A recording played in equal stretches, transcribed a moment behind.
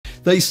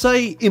They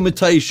say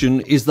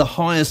imitation is the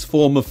highest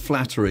form of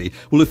flattery.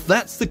 Well, if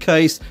that's the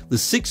case, the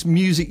 6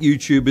 music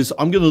YouTubers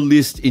I'm going to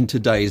list in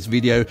today's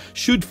video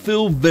should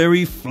feel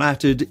very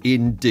flattered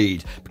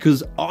indeed,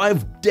 because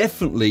I've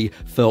definitely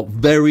felt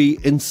very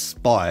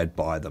inspired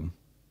by them.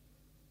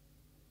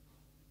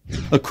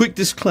 A quick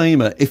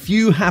disclaimer, if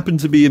you happen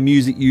to be a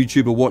music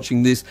YouTuber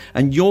watching this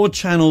and your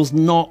channel's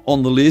not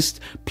on the list,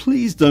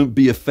 please don't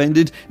be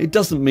offended. It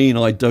doesn't mean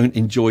I don't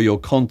enjoy your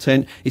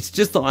content. It's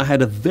just that I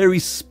had a very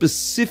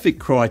specific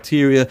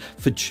criteria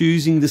for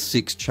choosing the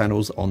 6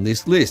 channels on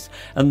this list.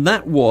 And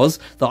that was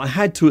that I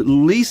had to at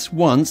least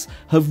once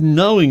have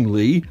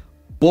knowingly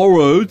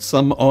borrowed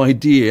some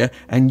idea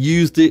and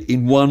used it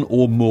in one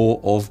or more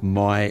of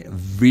my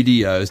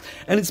videos.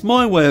 And it's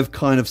my way of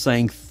kind of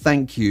saying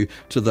thank you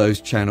to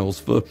those channels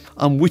for,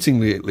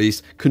 unwittingly at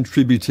least,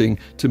 contributing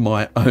to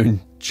my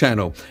own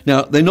channel.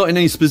 Now, they're not in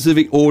any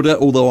specific order,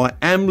 although I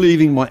am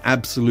leaving my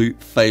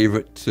absolute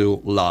favorite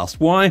till last.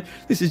 Why?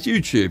 This is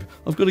YouTube.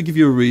 I've got to give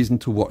you a reason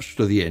to watch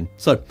to the end.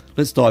 So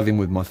let's dive in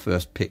with my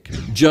first pick.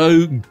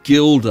 Joe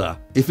Gilder.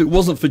 If it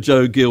wasn't for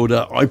Joe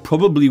Gilder, I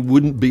probably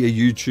wouldn't be a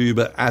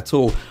YouTuber at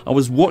all. I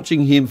was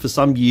watching him for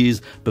some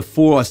years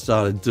before I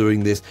started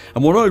doing this,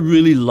 and what I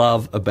really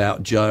love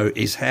about Joe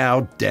is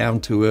how down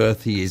to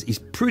earth he is. He's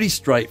pretty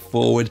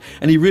straightforward,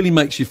 and he really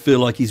makes you feel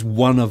like he's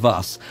one of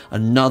us,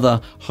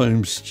 another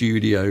home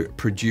studio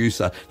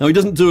producer. Now, he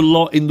doesn't do a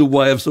lot in the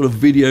way of sort of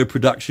video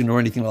production or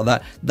anything like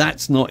that.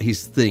 That's not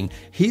his thing.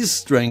 His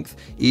strength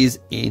is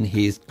in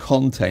his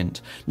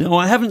content. Now,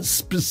 I haven't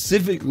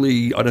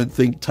specifically, I don't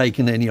think,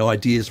 taken any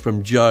ideas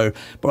from Joe,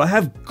 but I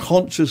have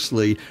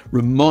consciously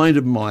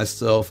reminded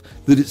myself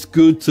that it's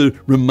good to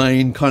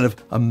remain kind of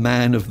a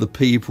man of the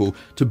people,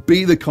 to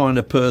be the kind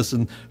of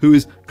person who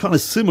is kind of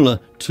similar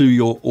to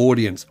your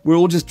audience. We're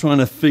all just trying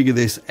to figure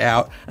this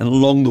out, and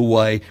along the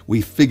way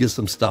we figure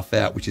some stuff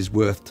out which is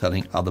worth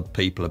telling other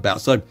people about.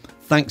 So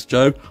thanks,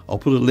 Joe. I'll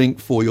put a link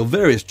for your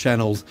various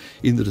channels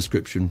in the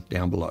description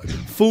down below.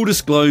 Full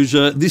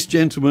disclosure, this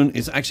gentleman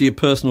is actually a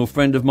personal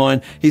friend of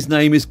mine. His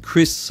name is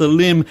Chris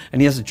Salim,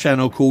 and he has a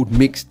channel called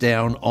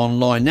Mixdown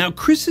Online. Now,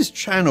 Chris's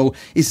channel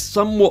is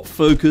somewhat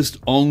focused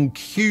on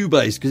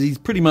Cubase because he's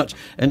pretty much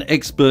an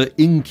expert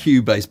in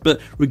Cubase. But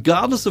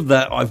regardless of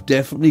that, I've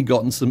definitely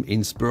gotten some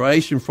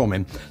inspiration from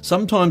him.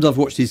 Sometimes I've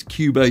watched his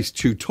Cubase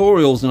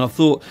tutorials and I've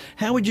thought,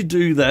 how would you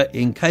do that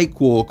in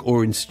Cakewalk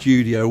or in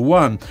Studio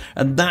One?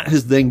 And that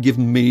has then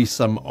given me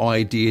some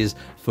ideas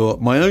for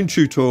my own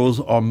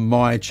tutorials on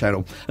my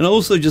channel. And I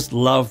also just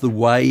love the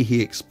way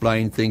he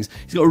explained things.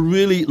 He's got a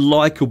really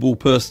likable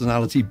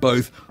personality,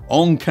 both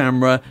on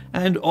camera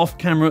and off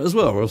camera as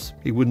well, or else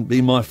he wouldn't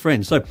be my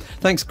friend. So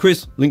thanks,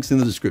 Chris. Links in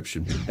the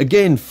description.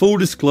 Again, full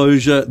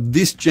disclosure,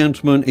 this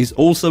gentleman is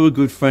also a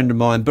good friend of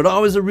mine, but I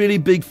was a really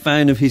big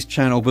fan of his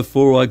channel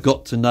before I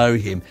got to know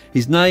him.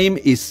 His name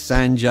is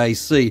Sanjay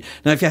C.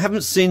 Now, if you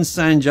haven't seen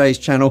Sanjay's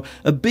channel,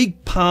 a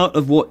big part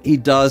of what he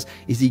does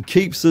is he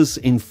keeps us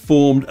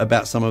informed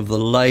about some of the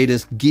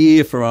latest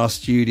gear for our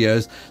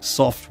studios,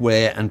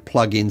 software and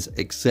plugins,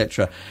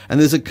 etc. And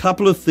there's a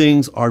couple of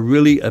things I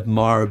really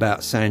admire about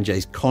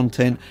Sanjay's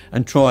content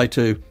and try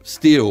to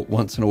steal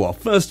once in a while.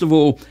 First of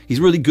all, he's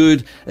really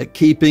good at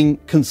keeping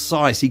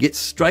concise. He gets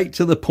straight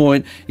to the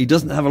point. He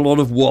doesn't have a lot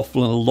of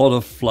waffle and a lot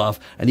of fluff,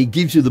 and he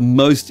gives you the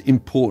most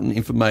important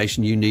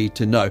information you need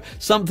to know.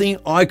 Something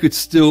I could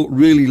still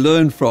really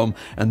learn from,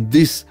 and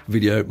this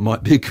video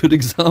might be a good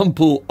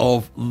example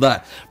of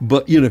that.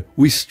 But, you know,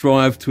 we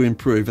strive to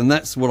improve, and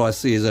that's what I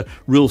see as a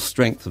real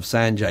strength of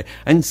Sanjay.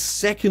 And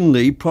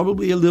secondly,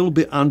 probably a little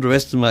bit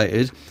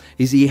underestimated,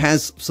 is he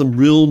has some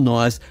real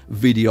nice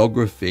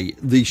videography.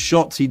 The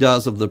shots he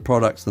does of the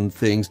products and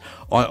things,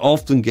 I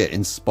often get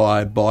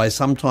inspired by.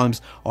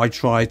 Sometimes I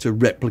try to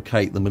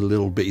replicate them a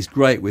little bit. He's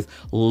great with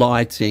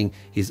lighting,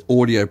 his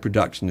audio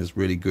production is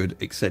really good,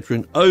 etc.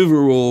 And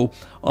overall,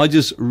 I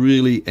just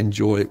really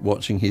enjoy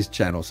watching his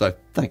channel. So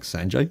thanks,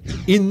 Sanjay.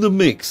 In the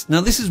Mix.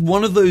 Now, this is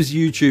one of those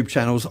YouTube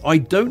channels I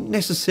don't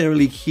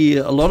necessarily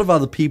hear a lot of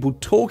other people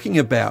talking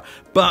about,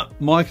 but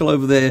Michael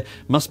over there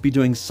must be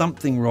doing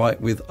something right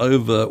with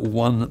over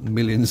 1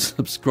 million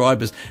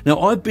subscribers. Now,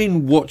 I've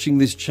been watching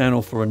this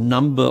channel for a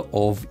number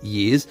of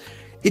years.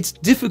 It's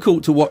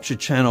difficult to watch a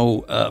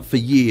channel for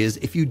years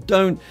if you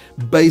don't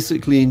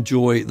basically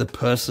enjoy the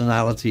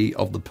personality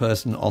of the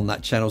person on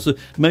that channel. So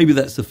maybe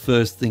that's the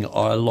first thing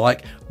I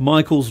like.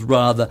 Michael's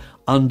rather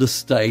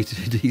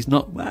understated. He's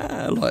not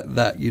like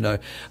that, you know.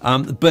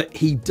 But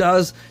he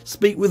does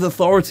speak with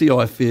authority,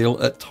 I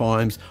feel, at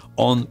times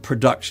on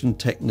production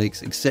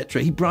techniques,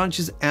 etc. He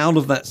branches out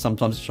of that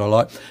sometimes, which I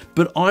like,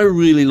 but I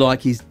really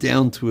like his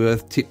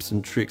down-to-earth tips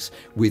and tricks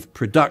with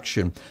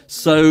production.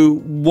 So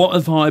what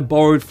have I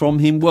borrowed from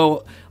him?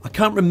 Well, I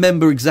can't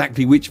remember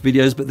exactly which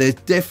videos, but there's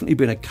definitely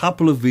been a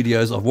couple of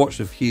videos I've watched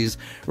of his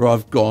where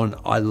I've gone,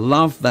 I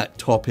love that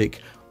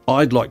topic.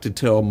 I'd like to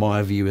tell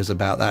my viewers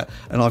about that,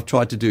 and I've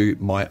tried to do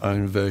my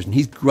own version.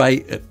 He's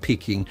great at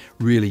picking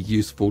really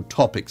useful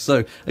topics.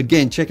 So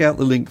again, check out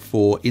the link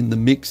for In the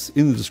Mix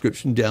in the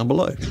description down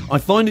below. I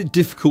find it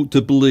difficult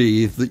to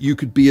believe that you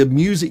could be a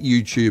music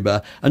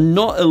YouTuber and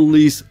not at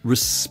least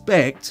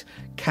respect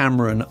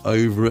Cameron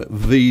over at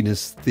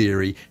Venus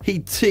Theory. He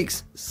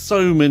ticks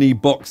so many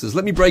boxes.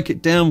 Let me break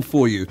it down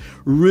for you.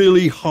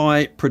 Really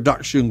high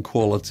production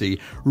quality,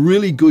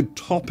 really good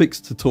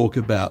topics to talk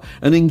about,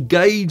 an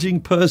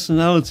engaging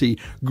personality,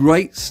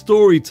 great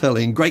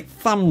storytelling, great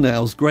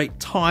thumbnails, great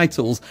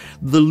titles.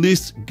 The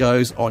list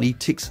goes on. He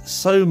ticks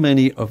so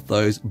many of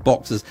those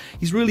boxes.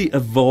 He's really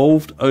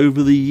evolved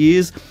over the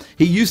years.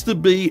 He used to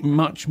be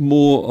much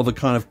more of a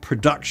kind of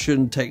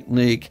production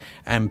technique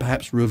and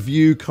perhaps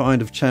review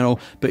kind of channel,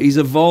 but he's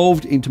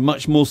evolved into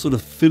much more sort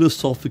of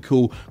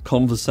philosophical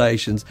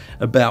conversations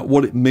about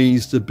what it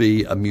means to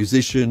be a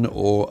musician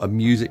or a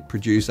music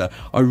producer.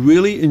 I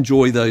really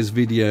enjoy those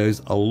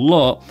videos a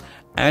lot,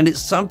 and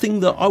it's something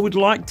that I would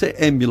like to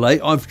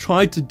emulate. I've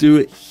tried to do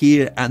it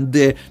here and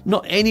there,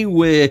 not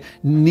anywhere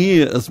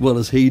near as well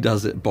as he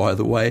does it, by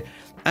the way.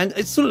 And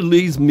it sort of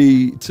leads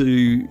me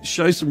to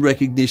show some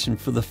recognition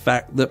for the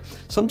fact that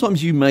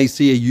sometimes you may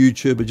see a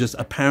YouTuber just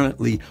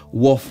apparently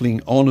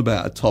waffling on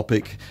about a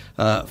topic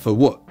for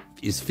what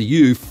is for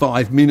you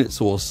 5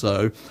 minutes or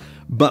so.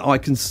 But I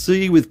can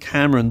see with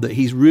Cameron that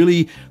he's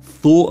really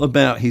thought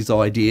about his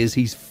ideas,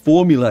 he's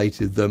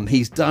formulated them,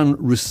 he's done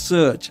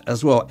research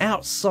as well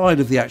outside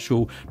of the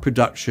actual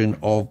production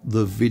of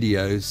the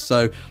videos.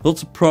 So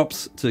lots of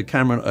props to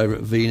Cameron over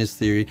at Venus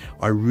Theory.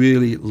 I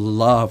really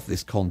love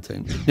this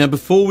content. Now,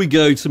 before we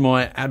go to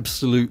my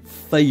absolute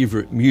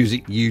favorite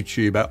music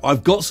YouTuber,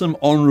 I've got some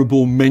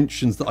honourable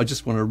mentions that I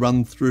just want to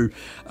run through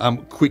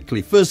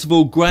quickly. First of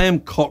all,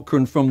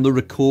 Cochran from The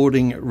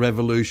Recording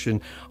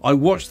Revolution. I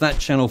watched that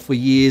channel for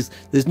years.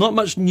 There's not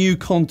much new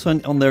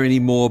content on there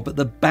anymore, but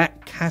the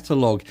back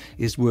catalogue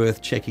is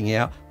worth checking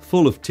out,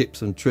 full of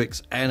tips and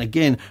tricks, and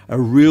again, a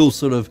real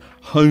sort of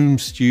home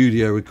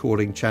studio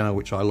recording channel,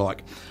 which I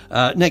like.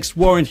 Next,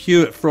 Warren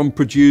Hewitt from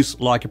Produce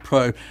Like a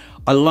Pro.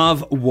 I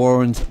love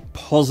Warren's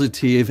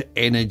positive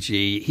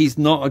energy. He's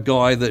not a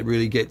guy that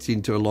really gets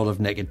into a lot of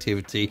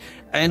negativity.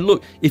 And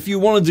look, if you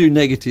want to do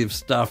negative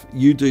stuff,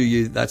 you do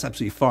you. That's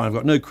absolutely fine. I've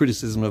got no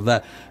criticism of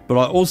that. But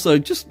I also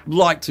just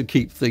like to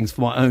keep things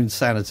for my own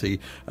sanity,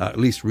 at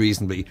least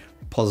reasonably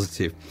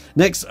positive.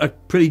 Next, a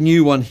pretty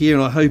new one here,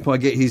 and I hope I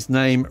get his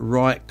name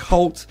right.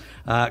 Colt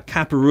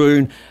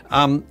Capperrune.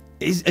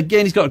 He's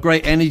got a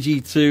great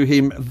energy to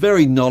him,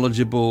 very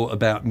knowledgeable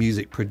about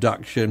music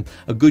production,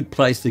 a good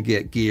place to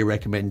get gear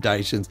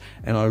recommendations,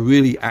 and I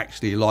really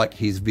actually like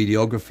his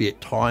videography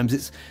at times.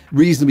 It's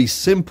reasonably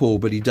simple,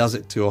 but he does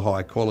it to a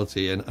high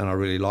quality, and I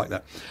really like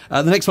that.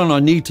 The next one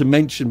I need to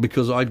mention,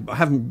 because I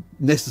haven't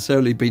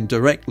necessarily been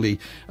directly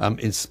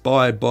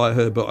inspired by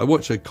her, but I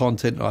watch her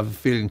content and I have a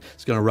feeling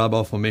it's going to rub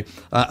off on me.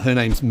 Her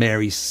name's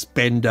Mary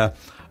Spender.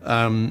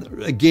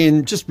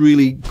 Again, just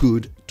really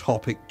good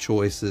topic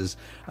choices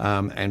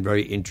and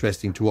very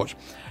interesting to watch.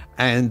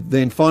 And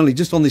then finally,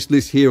 just on this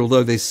list here,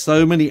 although there's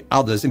so many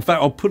others, in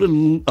fact, I'll put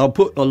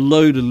a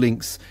load of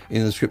links in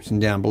the description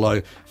down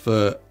below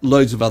for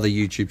loads of other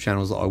YouTube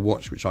channels that I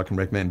watch, which I can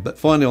recommend. But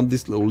finally, on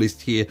this little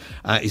list here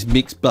is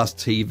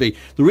MixbusTv.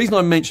 The reason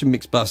I mention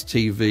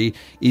MixbusTv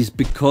is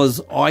because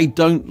I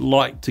don't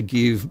like to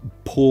give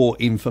poor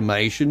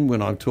information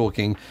when I'm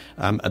talking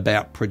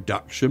about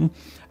production.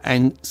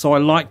 And so I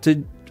like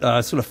to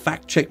sort of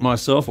fact check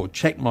myself or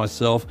check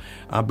myself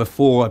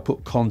before I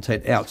put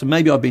content out. So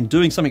maybe I've been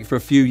doing something for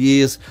a few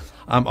years.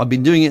 I've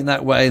been doing it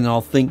that way, and I'll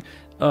think,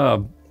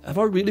 have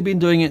I really been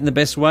doing it in the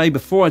best way?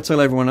 Before I tell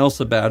everyone else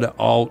about it,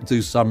 I'll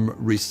do some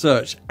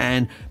research,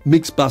 and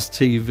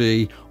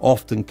MixbusTv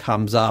often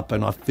comes up,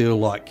 and I feel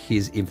like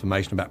his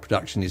information about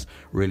production is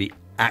really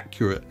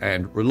accurate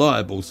and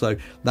reliable. So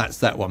that's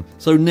that one.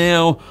 So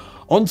now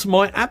on to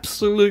my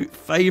absolute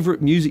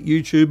favourite music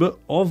YouTuber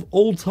of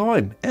all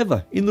time,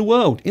 ever, in the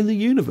world, in the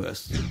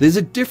universe. There's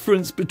a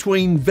difference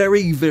between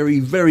very, very,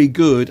 very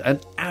good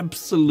and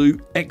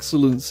absolute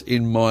excellence,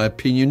 in my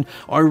opinion.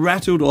 I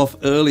rattled off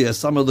earlier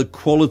some of the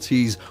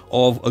qualities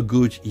of a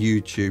good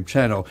YouTube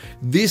channel.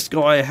 This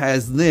guy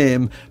has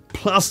them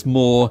plus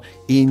more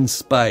in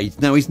spades.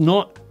 Now, he's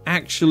not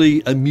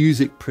actually a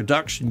music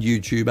production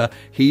YouTuber.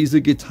 He's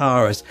a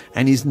guitarist,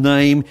 and his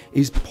name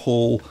is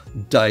Paul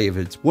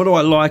Davids. What do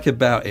I like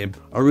about him?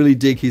 I really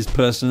dig his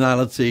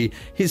personality.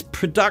 His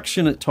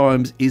production at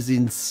times is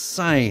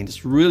insane.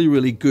 It's really,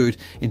 really good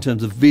in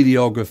terms of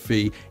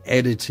videography,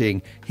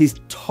 editing. His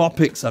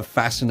topics are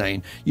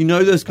fascinating. You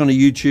know those kind of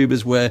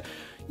YouTubers where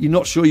you're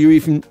not sure you're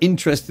even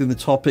interested in the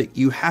topic,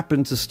 you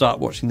happen to start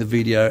watching the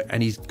video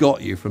and he's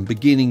got you from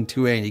beginning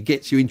to end. He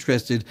gets you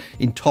interested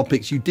in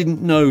topics you didn't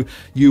know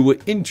you were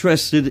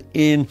interested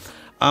in.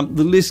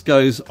 The list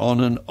goes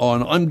on and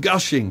on. I'm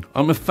gushing.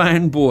 I'm a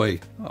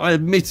fanboy. I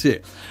admit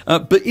it.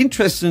 But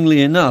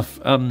interestingly enough,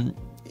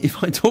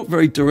 if I talk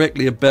very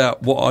directly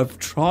about what I've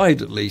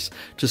tried, at least,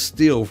 to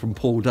steal from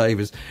Paul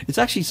Davies, it's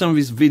actually some of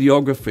his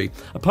videography.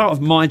 A part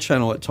of my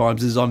channel at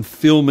times is I'm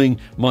filming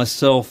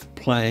myself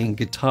playing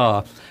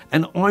guitar,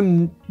 and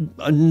I'm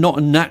not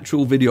a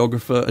natural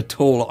videographer at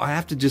all. I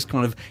have to just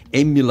kind of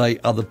emulate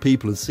other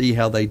people and see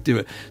how they do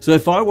it. So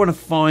if I want to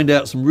find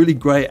out some really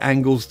great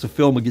angles to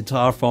film a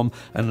guitar from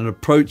and an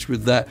approach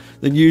with that,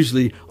 then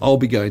usually I'll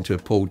be going to a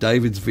Paul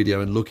Davies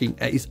video and looking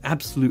at his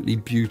absolutely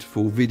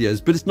beautiful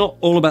videos. But it's not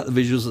all about the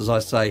visuals, as I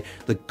say.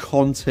 The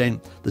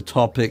content, the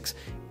topics,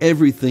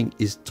 everything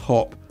is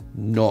top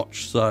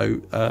notch.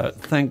 So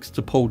thanks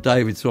to Paul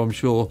Davies, who I'm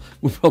sure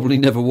will probably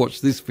never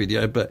watch this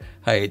video, but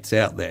hey, it's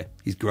out there.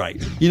 He's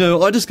great. You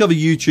know, I discover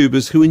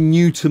YouTubers who are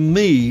new to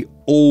me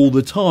all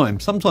the time.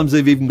 Sometimes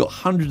they've even got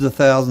hundreds of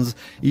thousands,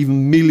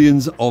 even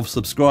millions of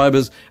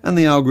subscribers, and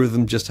the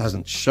algorithm just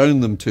hasn't shown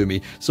them to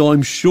me. So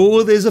I'm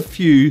sure there's a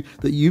few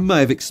that you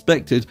may have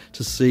expected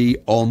to see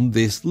on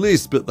this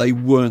list, but they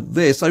weren't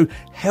there. So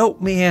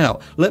help me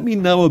out. Let me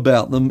know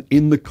about them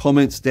in the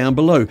comments down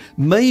below.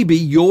 Maybe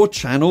your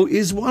channel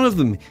is one of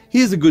them.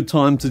 Here's a good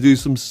time to do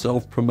some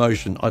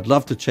self-promotion. I'd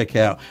love to check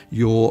out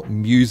your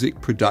music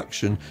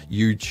production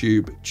YouTube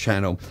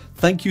channel.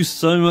 Thank you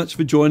so much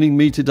for joining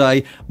me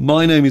today.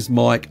 My name is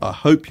Mike. I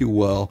hope you're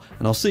well,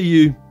 and I'll see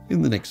you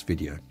in the next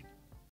video.